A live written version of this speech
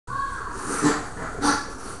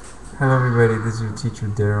Hello everybody, this is your teacher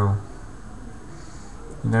Daryl,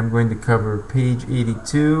 and I'm going to cover page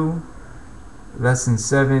 82, lesson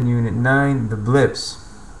 7, unit 9, the blips.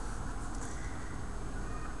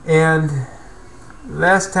 And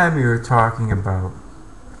last time we were talking about,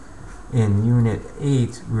 in unit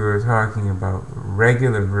 8, we were talking about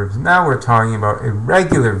regular verbs. Now we're talking about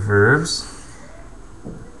irregular verbs.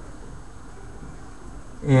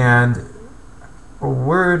 And a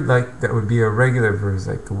word like that would be a regular verb is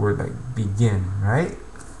like a word like begin, right?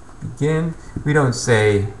 Begin. We don't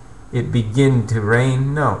say it began to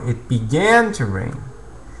rain. No, it began to rain.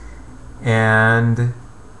 And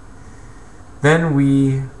then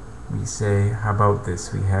we say, how about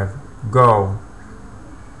this? We have go.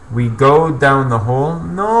 We go down the hole.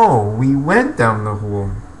 No, we went down the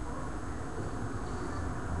hole.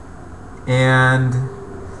 And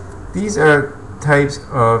these are types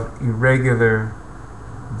of irregular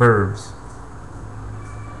verbs.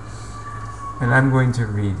 And I'm going to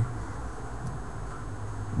read.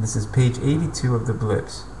 This is page 82 of the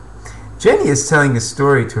blips. Jenny is telling a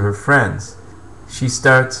story to her friends. She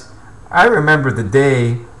starts, I remember the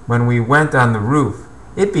day when we went on the roof.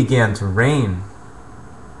 It began to rain.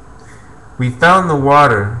 We found the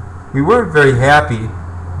water. We weren't very happy.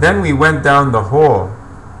 Then we went down the hole.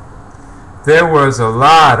 There was a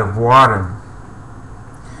lot of water.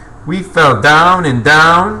 We fell down and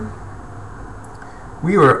down.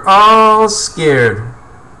 We were all scared,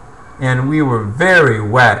 and we were very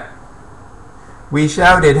wet. We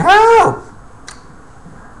shouted, help!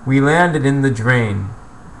 We landed in the drain.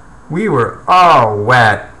 We were all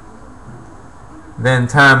wet. Then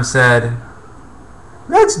Tom said,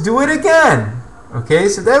 let's do it again. Okay,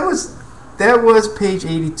 so that was page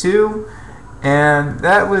 82, and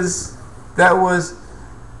that was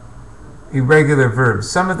irregular verbs.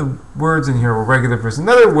 Some of the words in here were regular verbs.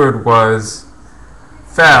 Another word was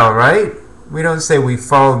fell, right? We don't say we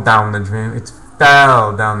fall down the drain. It's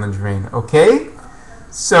fell down the drain. Okay?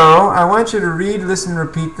 So I want you to read, listen,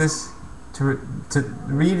 repeat this. Listen,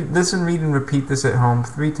 read, and repeat this at home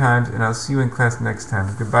 3 times, and I'll see you in class next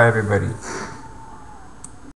time. Goodbye, everybody.